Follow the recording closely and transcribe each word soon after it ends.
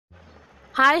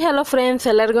Hi hello friends,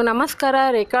 ಎಲ್ಲರಿಗೂ ನಮಸ್ಕಾರ.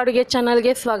 ರೇಖಾ ಅಡುಗೆ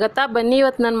ಚಾನಲ್ಗೆ ಸ್ವಾಗತ. ಬನ್ನಿ,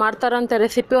 ಇವತ್ತು ನಾನು ಮಾಡ್ತಾ ಇರೋಂಥ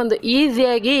ರೆಸಿಪಿ ಒಂದು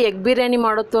ಈಸಿಯಾಗಿ ಎಗ್ ಬಿರಿಯಾನಿ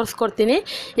ಮಾಡೋದು ತೋರಿಸ್ಕೊಡ್ತೀನಿ.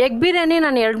 ಎಗ್ ಬಿರಿಯಾನಿ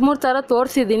ನಾನು 2-3 ಥರ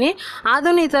ತೋರಿಸಿದ್ದೀನಿ.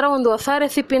 ಆದರೂ ಈ ಥರ ಒಂದು ಹೊಸ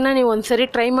ರೆಸಿಪಿನ ನೀವು ಒಂದು ಸರಿ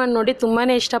ಟ್ರೈ ಮಾಡಿ ನೋಡಿ, ತುಂಬಾ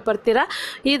ಇಷ್ಟಪಡ್ತೀರಾ.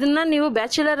 ಇದನ್ನು ನೀವು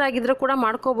ಬ್ಯಾಚುಲರ್ ಆಗಿದ್ದರೂ ಕೂಡ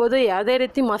ಮಾಡ್ಕೋಬೋದು. ಯಾವುದೇ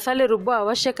ರೀತಿ ಮಸಾಲೆ ರುಬ್ಬೋ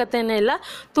ಅವಶ್ಯಕತೆಯೇ ಇಲ್ಲ.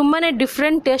 ತುಂಬಾ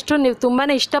ಡಿಫ್ರೆಂಟ್ ಟೇಸ್ಟು, ನೀವು ತುಂಬಾ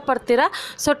ಇಷ್ಟಪಡ್ತೀರಾ.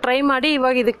 ಸೊ ಟ್ರೈ ಮಾಡಿ.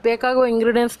 ಇವಾಗ ಇದಕ್ಕೆ ಬೇಕಾಗುವ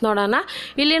ಇಂಗ್ರೀಡಿಯೆಂಟ್ಸ್ ನೋಡೋಣ.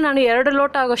 ಇಲ್ಲಿ ನಾನು 2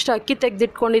 ಲೋಟ ಆಗೋಷ್ಟು ಅಕ್ಕಿ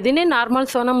ತೆಗೆದಿಟ್ಕೊಂಡಿದ್ದೀನಿ. ನಾರ್ಮಲ್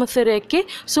ಸೋನಾ ಮಸೂರಿ ಅಕ್ಕಿ,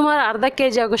 ಸುಮಾರು ಅರ್ಧ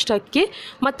kg ಆಗೋಷ್ಟು ಅಕ್ಕಿ,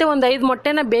 ಮತ್ತು ಒಂದು 5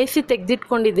 ಮೊಟ್ಟೆನ ಬೇಯಿಸಿ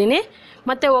ತೆಗೆದಿಟ್ಕೊಂಡಿದ್ದೀನಿ.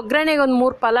 ಮತ್ತು ಒಗ್ಗರಣೆಗೆ ಒಂದು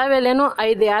 3 ಪಲಾವ್ ಎಲೆನೂ,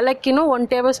 5 ಏಲಕ್ಕಿನೂ, 1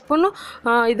 ಟೇಬಲ್ ಸ್ಪೂನು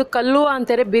ಇದು ಕಲ್ಲು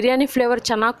ಅಂತಾರೆ, ಬಿರಿಯಾನಿ ಫ್ಲೇವರ್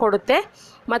ಚೆನ್ನಾಗಿ ಕೊಡುತ್ತೆ.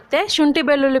 ಮತ್ತು ಶುಂಠಿ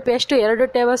ಬೆಳ್ಳುಳ್ಳಿ ಪೇಸ್ಟು 2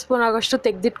 ಟೇಬಲ್ ಸ್ಪೂನ್ ಆಗೋಷ್ಟು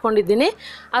ತೆಗೆದಿಟ್ಕೊಂಡಿದ್ದೀನಿ.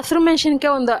 ಹಸಿರು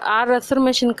ಮೆಣಸಿನ್ಕಾಯಿ ಒಂದು 6 ಹಸಿರು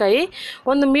ಮೆಣಸಿನ್ಕಾಯಿ,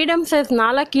 ಒಂದು ಮೀಡಿಯಮ್ ಸೈಜ್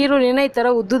 4 ಈರುಳ್ಳಿನ ಈ ಥರ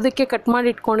ಉದ್ದುದಕ್ಕೆ ಕಟ್ ಮಾಡಿ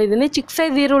ಇಟ್ಕೊಂಡಿದ್ದೀನಿ. ಚಿಕ್ಕ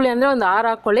ಸೈಜ್ ಈರುಳ್ಳಿ ಅಂದರೆ ಒಂದು 6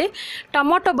 ಹಾಕ್ಕೊಳ್ಳಿ.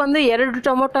 ಟೊಮೊಟೊ ಬಂದು 2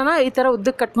 ಟೊಮೊಟೊನ ಈ ಥರ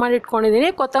ಉದ್ದಕ್ಕೆ ಕಟ್ ಮಾಡಿ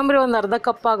ಇಟ್ಕೊಂಡಿದ್ದೀನಿ. ಕೊತ್ತಂಬರಿ ಒಂದು ಅರ್ಧ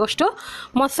ಕಪ್ ಆಗೋಷ್ಟು,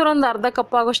 ಮೊಸರು ಒಂದು ಅರ್ಧ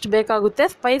ಕಪ್ ಆಗೋಷ್ಟು ಬೇಕಾಗುತ್ತೆ.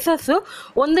 ಸ್ಪೈಸಸ್ಸು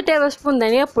 1 ಟೇಬಲ್ ಸ್ಪೂನ್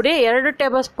ಧನಿಯಾ ಪುಡಿ, 2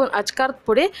 ಟೇಬಲ್ ಸ್ಪೂನ್ ಅಚ್ಕಾರದ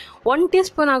ಪುಡಿ, 1 ಟೀ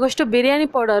ಸ್ಪೂನ್ ಆಗೋಷ್ಟು ಬಿರಿಯಾನಿ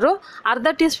ಪೌಡರು, ಅರ್ಧ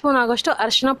ಟೀ ಸ್ಪೂನ್ ಆಗೋಷ್ಟು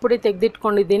ಅರಿಶಿನ ಪುಡಿ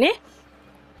ತೆಗೆದಿಟ್ಕೊಂಡಿದ್ದೀನಿ.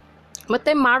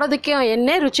 ಮತ್ತು ಮಾಡೋದಕ್ಕೆ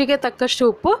ಎಣ್ಣೆ, ರುಚಿಗೆ ತಕ್ಕಷ್ಟು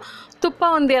ಉಪ್ಪು, ತುಪ್ಪ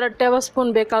ಒಂದು 2 ಟೇಬಲ್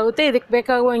ಸ್ಪೂನ್ ಬೇಕಾಗುತ್ತೆ. ಇದಕ್ಕೆ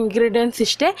ಬೇಕಾಗುವ ಇಂಗ್ರೀಡಿಯೆಂಟ್ಸ್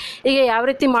ಇಷ್ಟೇ. ಈಗ ಯಾವ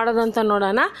ರೀತಿ ಮಾಡೋದಂತ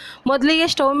ನೋಡೋಣ. ಮೊದಲಿಗೆ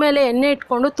ಸ್ಟವ್ ಮೇಲೆ ಎಣ್ಣೆ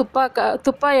ಇಟ್ಕೊಂಡು ತುಪ್ಪ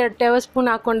 2 ಟೇಬಲ್ ಸ್ಪೂನ್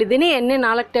ಹಾಕ್ಕೊಂಡಿದ್ದೀನಿ. ಎಣ್ಣೆ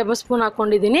 4 ಟೇಬಲ್ ಸ್ಪೂನ್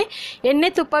ಹಾಕ್ಕೊಂಡಿದ್ದೀನಿ. ಎಣ್ಣೆ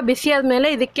ತುಪ್ಪ ಬಿಸಿ ಆದಮೇಲೆ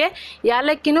ಇದಕ್ಕೆ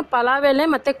ಏಲಕ್ಕಿನೂ, ಪಲಾವ್ ಎಲೆ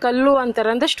ಮತ್ತು ಕಲ್ಲು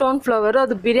ಅಂತಾರೆ, ಅಂದರೆ ಸ್ಟೋನ್ ಫ್ಲವರು,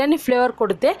 ಅದು ಬಿರಿಯಾನಿ ಫ್ಲೇವರ್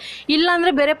ಕೊಡುತ್ತೆ.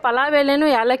 ಇಲ್ಲಾಂದರೆ ಬೇರೆ ಪಲಾವ್ ಎಲೆನೂ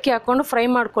ಏಲಕ್ಕಿ ಹಾಕ್ಕೊಂಡು ಫ್ರೈ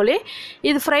ಮಾಡ್ಕೊಳ್ಳಿ.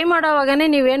 ಇದು ಫ್ರೈ ಮಾಡೋವಾಗನೇ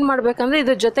ನೀವೇನು ಮಾಡಬೇಕಂದ್ರೆ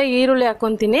ಇದ್ರ ಜೊತೆ ಈರುಳ್ಳಿ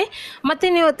ಹಾಕ್ಕೊತೀನಿ.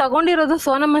 ಮತ್ತು ನೀವು ತಗೊಂಡಿರೋದು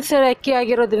ಸೋನಾ ಮಸೂರಿ ಅಕ್ಕಿ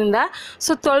ಆಗಿರೋದ್ರಿಂದ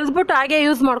ಸೊ ತೊಳೆದ್ಬಿಟ್ಟು ಹಾಗೆ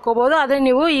ಯೂಸ್ ಮಾಡ್ಕೋಬೋದು. ಆದರೆ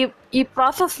ನೀವು ಈ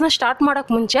ಪ್ರಾಸೆಸ್ನ ಸ್ಟಾರ್ಟ್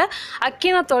ಮಾಡೋಕ್ಕೆ ಮುಂಚೆ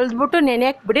ಅಕ್ಕಿನ ತೊಳೆದ್ಬಿಟ್ಟು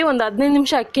ನೆನೆಯಕ್ಕೆ ಬಿಡಿ. ಒಂದು 15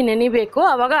 ನಿಮಿಷ ಅಕ್ಕಿ ನೆನಿಬೇಕು,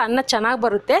 ಆವಾಗ ಅನ್ನ ಚೆನ್ನಾಗಿ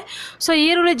ಬರುತ್ತೆ. ಸೊ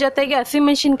ಈರುಳ್ಳಿ ಜೊತೆಗೆ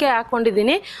ಹಸಿಮೆಣ್ಸಿನ್ಕಾಯಿ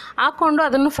ಹಾಕ್ಕೊಂಡಿದ್ದೀನಿ. ಹಾಕ್ಕೊಂಡು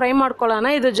ಅದನ್ನು ಫ್ರೈ ಮಾಡ್ಕೊಳ್ಳೋಣ.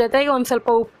 ಇದ್ರ ಜೊತೆಗೆ ಒಂದು ಸ್ವಲ್ಪ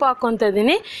ಉಪ್ಪು ಹಾಕ್ಕೊತಾ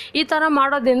ಇದ್ದೀನಿ. ಈ ಥರ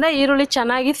ಮಾಡೋದ್ರಿಂದ ಈರುಳ್ಳಿ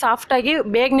ಚೆನ್ನಾಗಿ ಸಾಫ್ಟಾಗಿ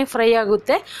ಬೇಗನೆ ಫ್ರೈ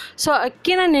ಆಗುತ್ತೆ. ಸೊ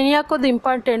ಅಕ್ಕಿನ ನೆನೆ ಹಾಕೋದು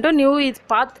ಇಂಪಾರ್ಟೆಂಟು. ನೀವು ಇದು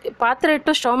ಪಾತ್ರೆ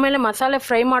ಇಟ್ಟು ಸ್ಟವ್ ಮೇಲೆ ಮಸಾಲೆ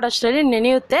ಫ್ರೈ ಮಾಡೋಷ್ಟರಲ್ಲಿ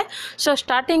ನೆನೆಯುತ್ತೆ. ಸೊ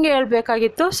ಸ್ಟಾರ್ಟಿಂಗೇ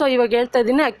ಹೇಳ್ಬೇಕಾಗಿತ್ತು. ಸೊ ಇವಾಗ ಹೇಳ್ತಾ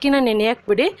ಇದ್ದೀನಿ, ಅಕ್ಕಿನ ನೆನೆಯಕ್ಕೆ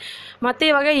ಬಿಡಿ. ಮತ್ತು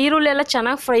ಇವಾಗ ಈರುಳ್ಳಿ ಎಲ್ಲ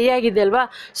ಚೆನ್ನಾಗಿ ಫ್ರೈ ಆಗಿದೆ ಅಲ್ವಾ.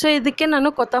 ಸೊ ಇದಕ್ಕೆ ನಾನು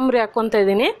ಕೊತ್ತಂಬರಿ ಹಾಕ್ಕೊತಾ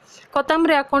ಇದ್ದೀನಿ.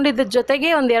 ಕೊತ್ತಂಬರಿ ಹಾಕ್ಕೊಂಡು ಇದ್ರ ಜೊತೆಗೆ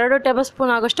ಒಂದು 2 ಟೇಬಲ್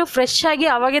ಸ್ಪೂನ್ ಆಗೋಷ್ಟು ಫ್ರೆಶ್ ಆಗಿ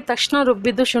ಅವಾಗೆ ತಕ್ಷಣ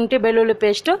ರುಬ್ಬಿದ್ದು ಶುಂಠಿ ಬೆಳ್ಳುಳ್ಳಿ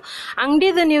ಪೇಸ್ಟು.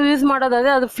 ಅಂಗಡಿದು ನೀವು ಯೂಸ್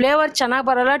ಮಾಡೋದಾದರೆ ಅದು ಫ್ಲೇವರ್ ಚೆನ್ನಾಗಿ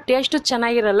ಬರೋಲ್ಲ, ಟೇಸ್ಟು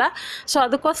ಚೆನ್ನಾಗಿರಲ್ಲ. ಸೊ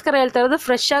ಅದಕ್ಕೋಸ್ಕರ ಹೇಳ್ತಾ ಇರೋದು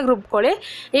ಫ್ರೆಶ್ ಆಗಿ ರುಬ್ಕೊಳ್ಳಿ.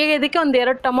 ಈಗ ಇದಕ್ಕೆ ಒಂದು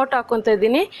 2 ಟೊಮೊಟೊ ಹಾಕ್ಕೊತಾ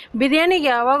ಇದ್ದೀನಿ. ಬಿರಿಯಾನಿಗೆ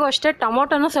ಯಾವಾಗೂ ಅಷ್ಟೇ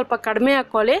ಟೊಮೊಟೊನ ಸ್ವಲ್ಪ ಕಡಿಮೆ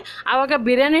ಹಾಕ್ಕೊಳ್ಳಿ, ಆವಾಗ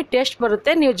ಬಿರಿಯಾನಿ ಟೇಸ್ಟ್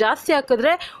ಬರುತ್ತೆ. ನೀವು ಜಾಸ್ತಿ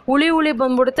ಹಾಕಿದ್ರೆ ಹುಳಿ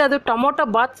ಬಂದ್ಬಿಡುತ್ತೆ, ಅದು ಟೊಮೊಟೊ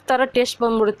ಬಾತ್ ಥರ ಟೇಸ್ಟ್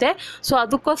ಬಂದ್ಬಿಡುತ್ತೆ. ಸೊ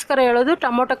ಅದಕ್ಕೋಸ್ಕರ ಹೇಳೋದು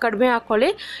ಟೊಮೊಟೊ ಕಡಿಮೆ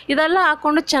ಹಾಕ್ಕೊಳ್ಳಿ. ಇದೆಲ್ಲ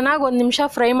ಹಾಕ್ಕೊಂಡು ಚೆನ್ನಾಗಿ 1 ನಿಮಿಷ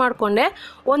ಫ್ರೈ ಮಾಡಿಕೊಂಡೆ.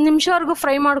 1 ನಿಮಿಷವರೆಗೂ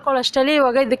ಫ್ರೈ ಮಾಡ್ಕೊಳ್ಳೋಷ್ಟರಲ್ಲಿ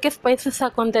ಇವಾಗ ಇದಕ್ಕೆ ಸ್ಪೈಸಸ್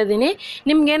ಹಾಕ್ಕೊತಾ ಇದ್ದೀನಿ.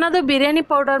 ನಿಮ್ಗೇನಾದರೂ ಬಿರಿಯಾನಿ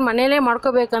ಪೌಡರ್ ಮನೆಯಲ್ಲೇ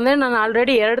ಮಾಡ್ಕೋಬೇಕಂದ್ರೆ ನಾನು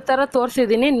ಆಲ್ರೆಡಿ 2 ಥರ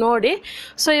ತೋರಿಸಿದ್ದೀನಿ ನೋಡಿ.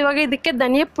 ಸೊ ಇವಾಗ ಇದಕ್ಕೆ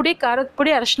ಧನಿಯಾ ಪುಡಿ, ಖಾರದ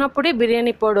ಪುಡಿ, ಅರಿಶಿನ ಪುಡಿ,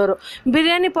 ಬಿರಿಯಾನಿ ಪೌಡರು.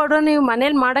 ಬಿರಿಯಾನಿ ಪೌಡರ್ ನೀವು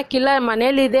ಮನೇಲಿ ಮಾಡೋಕ್ಕಿಲ್ಲ,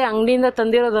 ಮನೇಲಿದೆ ಅಂಗಡಿಯಿಂದ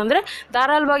ತಂದಿರೋದಂದರೆ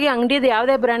ಧಾರಾಳವಾಗಿ ಅಂಗಡಿದು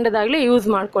ಯಾವುದೇ ಬ್ರ್ಯಾಂಡದಾಗಲಿ ಯೂಸ್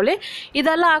ಮಾಡ್ಕೊಳ್ಳಿ.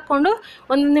 ಇದೆಲ್ಲ ಹಾಕ್ಕೊಂಡು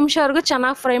 1 ನಿಮಿಷವರೆಗೂ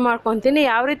ಚೆನ್ನಾಗಿ ಫ್ರೈ ಮಾಡ್ಕೊತೀನಿ.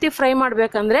 ಯಾವ ರೀತಿ ಫ್ರೈ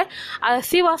ಮಾಡಬೇಕಂದ್ರೆ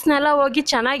ಹಸಿ ವಾಸನೆ ಎಲ್ಲ ಹೋಗಿ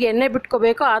ಚೆನ್ನಾಗಿ ಎಣ್ಣೆ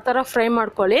ಬಿಟ್ಕೋಬೇಕು, ಆ ಥರ ಫ್ರೈ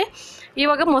ಮಾಡ್ಕೊಳ್ಳಿ.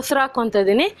 ಇವಾಗ ಮೊಸರು ಹಾಕ್ಕೊತಾ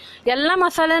ಇದ್ದೀನಿ. ಎಲ್ಲ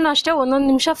ಮಸಾಲೆನೂ ಅಷ್ಟೇ 1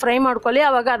 ನಿಮಿಷ ಫ್ರೈ ಮಾಡ್ಕೊಳ್ಳಿ,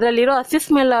 ಆವಾಗ ಅದರಲ್ಲಿರೋ ಹಸಿ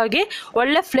ಸ್ಮೆಲ್ ಆಗಿ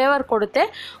ಒಳ್ಳೆ ಫ್ಲೇವರ್ ಕೊಡುತ್ತೆ.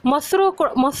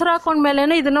 ಮೊಸರು ಹಾಕ್ಕೊಂಡ್ಮೇಲೆ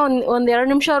ಇದನ್ನು ಒಂದು 2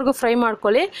 ನಿಮಿಷವರೆಗೂ ಫ್ರೈ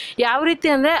ಮಾಡ್ಕೊಳ್ಳಿ. ಯಾವ ರೀತಿ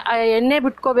ಅಂದರೆ ಎಣ್ಣೆ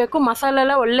ಬಿಟ್ಕೋಬೇಕು, ಮಸಾಲೆ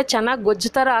ಎಲ್ಲ ಒಳ್ಳೆ ಚೆನ್ನಾಗಿ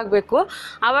ಗೊಜ್ಜು ಥರ ಆಗಬೇಕು,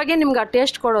 ಆವಾಗೇ ನಿಮ್ಗೆ ಆ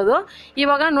ಟೇಸ್ಟ್ ಕೊಡೋದು.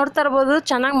 ಇವಾಗ ನೋಡ್ತಾ ಇರ್ಬೋದು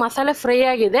ಚೆನ್ನಾಗಿ ಮಸಾಲೆ ಫ್ರೈ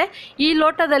ಆಗಿದೆ. ಈ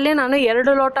ಲೋಟದಲ್ಲಿ ನಾನು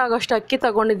 2 ಲೋಟ ಆಗೋಷ್ಟು ಅಕ್ಕಿ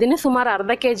ತೊಗೊಂಡಿದ್ದೀನಿ, ಸುಮಾರು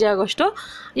ಅರ್ಧ kg ಆಗೋಷ್ಟು.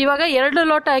 ಇವಾಗ 2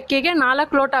 ಲೋಟ ಅಕ್ಕಿಗೆ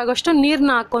 4 ಲೋಟ ಆಗೋಷ್ಟು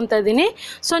ನೀರನ್ನ ಹಾಕ್ಕೊತಾ ಇದ್ದೀನಿ.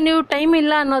 ಸೊ ನೀವು ಟೈಮ್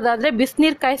ಇಲ್ಲ ಅನ್ನೋದಾದರೆ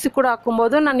ಬಿಸಿನೀರು ಕಾಯಿಸಿ ಕೂಡ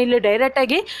ಹಾಕ್ಕೊಬೋದು. ನಾನು ಇಲ್ಲಿ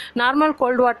ಡೈರೆಕ್ಟಾಗಿ ನಾರ್ಮಲ್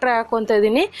ಕೋಲ್ಡ್ ವಾಟ್ರೇ ಹಾಕ್ಕೊತಾ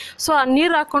ಇದ್ದೀನಿ. ಸೊ ಆ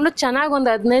ನೀರು ಹಾಕ್ಕೊಂಡು ಚೆನ್ನಾಗಿ ಒಂದು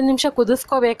 15 ನಿಮಿಷ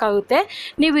ಕುದಿಸ್ಕೋಬೇಕಾಗುತ್ತೆ.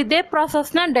 ನೀವು ಇದೇ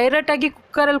ಪ್ರಾಸೆಸ್ನ ಡೈರೆಕ್ಟಾಗಿ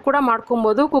ಕುಕ್ಕರಲ್ಲಿ ಕೂಡ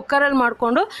ಮಾಡ್ಕೊಬೋದು. ಕುಕ್ಕರಲ್ಲಿ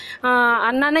ಮಾಡಿಕೊಂಡು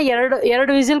ಅನ್ನನ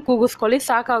 2 ವಿಸಿಲ್ ಕೂಗಿಸ್ಕೊಳ್ಳಿ,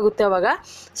 ಸಾಕಾಗುತ್ತೆ ಅವಾಗ.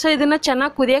 ಸೊ ಇದನ್ನು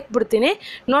ಚೆನ್ನಾಗಿ ಕುದಿಯಕ್ಕೆ ಬಿಡ್ತೀನಿ.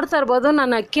 ನೋಡ್ತಾ ಇರ್ಬೋದು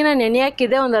ನಾನು ಅಕ್ಕಿನ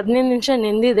ನೆನೆಯಾಕಿದೆ, ಒಂದು 15 ನಿಮಿಷ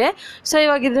ನೆಂದಿದೆ. ಸೊ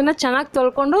ಇವಾಗ ಇದನ್ನು ಚೆನ್ನಾಗಿ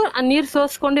ತೊಳ್ಕೊಂಡು ಆ ನೀರು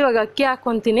ಸೋಸ್ಕೊಂಡು ಇವಾಗ ಅಕ್ಕಿ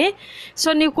ಹಾಕ್ಕೊತೀನಿ. ಸೊ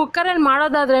ನೀವು ಕುಕ್ಕರಲ್ಲಿ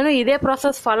ಮಾಡೋದಾದ್ರೂ ಇದೇ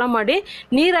ಪ್ರಾಸೆಸ್ ಫಾಲೋ ಮಾಡಿ.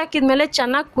 ನೀರು ಹಾಕಿದ ಮೇಲೆ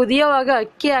ಚೆನ್ನಾಗಿ ಕುದಿಯೋವಾಗ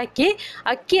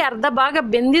ಅಕ್ಕಿ ಅರ್ಧ ಭಾಗ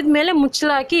ಬೆಂದಿದ ಮೇಲೆ ಮುಚ್ಚಳ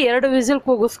ಹಾಕಿ 2 ವಿಸಿಲ್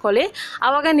ಕೂಗಿಸ್ಕೊಳ್ಳಿ.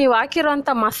 ಆವಾಗ ನೀವು ಹಾಕಿರೋಂಥ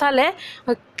ಮಸಾಲೆ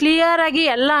ಕ್ಲಿಯರಾಗಿ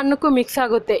ಎಲ್ಲ ಅನ್ನಕ್ಕೂ ಮಿಕ್ಸ್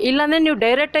ಆಗುತ್ತೆ. ಇಲ್ಲಾಂದರೆ ನೀವು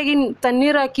ಡೈರೆಕ್ಟಾಗಿ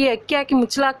ತಣ್ಣೀರು ಹಾಕಿ ಅಕ್ಕಿ ಹಾಕಿ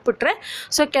ಮುಚ್ಚಳ ಹಾಕ್ಬಿಟ್ರೆ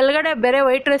ಸೊ ಕೆಳಗಡೆ ಬೇರೆ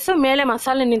ವೈಟ್ ರೈಸು, ಮೇಲೆ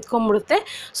ಮಸಾಲೆ ನಿಂತ್ಕೊಂಡ್ಬಿಡುತ್ತೆ.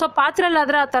 ಸೊ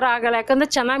ಪಾತ್ರೆಯಲ್ಲಾದರೆ ಆ ಥರ ಆಗಲ್ಲ, ಯಾಕಂದರೆ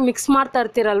ಚೆನ್ನಾಗಿ ಮಿಕ್ಸ್ ಮಾಡ್ತಾ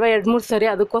ಇರ್ತೀರಲ್ವ 2-3 ಸರಿ,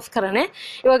 ಅದಕ್ಕೋಸ್ಕರನೇ.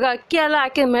 ಇವಾಗ ಅಕ್ಕಿ ಎಲ್ಲ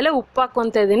ಹಾಕಿದ ಮೇಲೆ ಉಪ್ಪು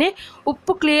ಹಾಕ್ಕೊತಾ ಇದ್ದೀನಿ.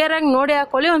 ಉಪ್ಪು ಕ್ಲಿಯರಾಗಿ ನೋಡಿ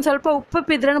ಹಾಕ್ಕೊಳ್ಳಿ. ಒಂದು ಸ್ವಲ್ಪ ಉಪ್ಪು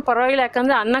ಬಿದ್ರೂ ಪರವಾಗಿಲ್ಲ,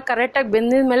 ಯಾಕಂದರೆ ಅನ್ನ ಕರೆಕ್ಟಾಗಿ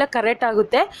ಬೆಂದಿದ ಮೇಲೆ ಕರೆಕ್ಟ್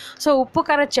ಆಗುತ್ತೆ. ಸೊ ಉಪ್ಪು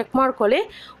ಖಾರ ಚೆಕ್ ಮಾಡ್ಕೊಳ್ಳಿ.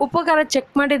 ಉಪ್ಪು ಖಾರ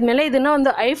ಚೆಕ್ ಮಾಡಿದ ಮೇಲೆ ಇದನ್ನು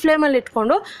ಒಂದು ಐ ಫ್ಲೇಮಲ್ಲಿ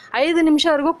ಇಟ್ಕೊಂಡು 5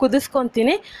 ನಿಮಿಷವರೆಗೂ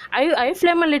ಕುದಿಸ್ಕೊತೀನಿ. ಐ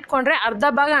ಫ್ಲೇಮಲ್ಲಿ ಫ್ಲೇಮಲ್ಲಿ ಇಟ್ಕೊಂಡ್ರೆ ಅರ್ಧ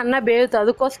ಭಾಗ ಅನ್ನ ಬೇಯುತ್ತೆ,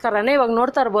 ಅದಕ್ಕೋಸ್ಕರನೇ ಇವಾಗ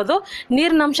ನೋಡ್ತಾ ಇರ್ಬೋದು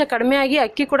ನೀರಿನ ಅಂಶ ಕಡಿಮೆ ಆಗಿ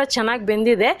ಅಕ್ಕಿ ಕೂಡ ಚೆನ್ನಾಗಿ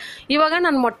ಬೆಂದಿದೆ. ಇವಾಗ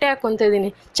ನಾನು ಮೊಟ್ಟೆ ಹಾಕ್ಕೊತಾ ಇದ್ದೀನಿ.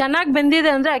 ಚೆನ್ನಾಗಿ ಬೆಂದಿದೆ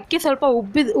ಅಂದರೆ ಅಕ್ಕಿ ಸ್ವಲ್ಪ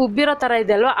ಉಬ್ಬಿರೋ ಥರ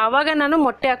ಇದೆ ಅಲ್ವಾ, ಆವಾಗ ನಾನು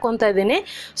ಮೊಟ್ಟೆ ಹಾಕ್ಕೊತಾ ಇದ್ದೀನಿ.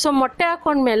 ಸೊ ಮೊಟ್ಟೆ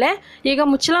ಹಾಕ್ಕೊಂಡ್ಮೇಲೆ ಈಗ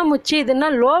ಮುಚ್ಚಳ ಮುಚ್ಚಿ ಇದನ್ನು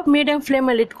ಲೋ ಮೀಡಿಯಮ್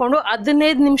ಫ್ಲೇಮಲ್ಲಿ ಇಟ್ಕೊಂಡು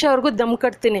 15 ನಿಮಿಷವರೆಗೂ ದಮ್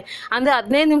ಕಟ್ತೀನಿ. ಅಂದರೆ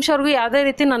 15 ನಿಮಿಷವರೆಗೂ ಯಾವುದೇ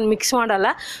ರೀತಿ ನಾನು ಮಿಕ್ಸ್ ಮಾಡಲ್ಲ.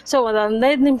 ಸೊ ಒಂದು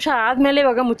 15 ನಿಮಿಷ ಆದಮೇಲೆ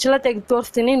ಇವಾಗ ಮುಚ್ಚಳ ತೆಗೆದು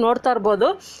ತೋರಿಸ್ತೀನಿ, ನೋಡ್ತಾ ಇರ್ಬೋದು.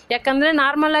 ಯಾಕಂದರೆ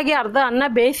ನಾರ್ಮಲಾಗಿ ಅರ್ಧ ಅನ್ನ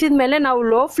ಬೇಯಿಸಿದ ಮೇಲೆ ನಾವು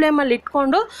ಲೋ ಫ್ಲೇಮಲ್ಲಿ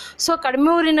ಇಟ್ಕೊಂಡು ಸೊ ಕಡಿಮೆ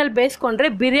ಊರಿನಲ್ಲಿ ಬೇಯಿಸ್ಕೊಂಡ್ರೆ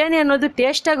ಬಿರಿಯಾನಿ ಅನ್ನೋದು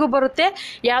ಟೇಸ್ಟಾಗೂ ಬರುತ್ತೆ,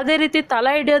 ಯಾವುದೇ ರೀತಿ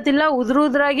ತಲೆ ಹಿಡಿಯೋದಿಲ್ಲ,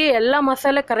 ಉದುರಾಗಿ ಎಲ್ಲ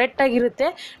ಮಸಾಲೆ ಕರೆಕ್ಟಾಗಿರುತ್ತೆ.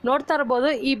 ನೋಡ್ತಾ ಇರ್ಬೋದು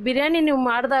ಈ ಬಿರಿಯಾನಿ ನೀವು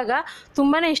ಮಾಡಿದಾಗ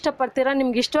ತುಂಬಾ ಇಷ್ಟಪಡ್ತೀರಾ.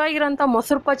 ನಿಮ್ಗೆ ಇಷ್ಟವಾಗಿರೋಂಥ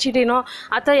ಮೊಸರು ಪಚಡಿನೋ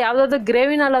ಅಥವಾ ಯಾವುದಾದ್ರು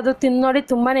ಗ್ರೇವಿನಲ್ಲಿ ಅದು ತಿಂದು ನೋಡಿ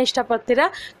ತುಂಬಾ ಇಷ್ಟಪಡ್ತೀರಾ.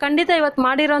 ಖಂಡಿತ ಇವತ್ತು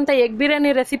ಮಾಡಿರೋಂಥ ಎಗ್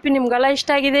ಬಿರಿಯಾನಿ ರೆಸಿಪಿ ನಿಮಗೆಲ್ಲ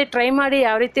ಇಷ್ಟ ಆಗಿದೆ, ಟ್ರೈ ಮಾಡಿ.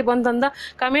 ಯಾವ ರೀತಿ ಬಂತಂದ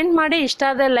ಕಮೆಂಟ್ ಮಾಡಿ, ಇಷ್ಟ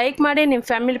ಆದರೆ ಲೈಕ್ ಮಾಡಿ, ನಿಮ್ಮ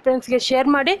ಫ್ಯಾಮಿಲಿ ಫ್ರೆಂಡ್ಸ್ಗೆ ಶೇರ್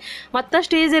ಮಾಡಿ.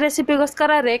 ಮತ್ತಷ್ಟು ಈಸಿ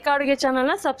ರೆಸಿಪಿಗೋಸ್ಕರ ರೇಖಾ ಅಡುಗೆ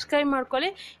ಚಾನಲ್ನ ಸಬ್ಸ್ಕ್ರೈಬ್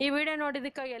ಮಾಡ್ಕೊಳ್ಳಿ. ಈ ವಿಡಿಯೋ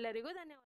ನೋಡಿದ್ದಕ್ಕಾಗಿ ಎಲ್ಲರಿಗೂ ಧನ್ಯವಾದ.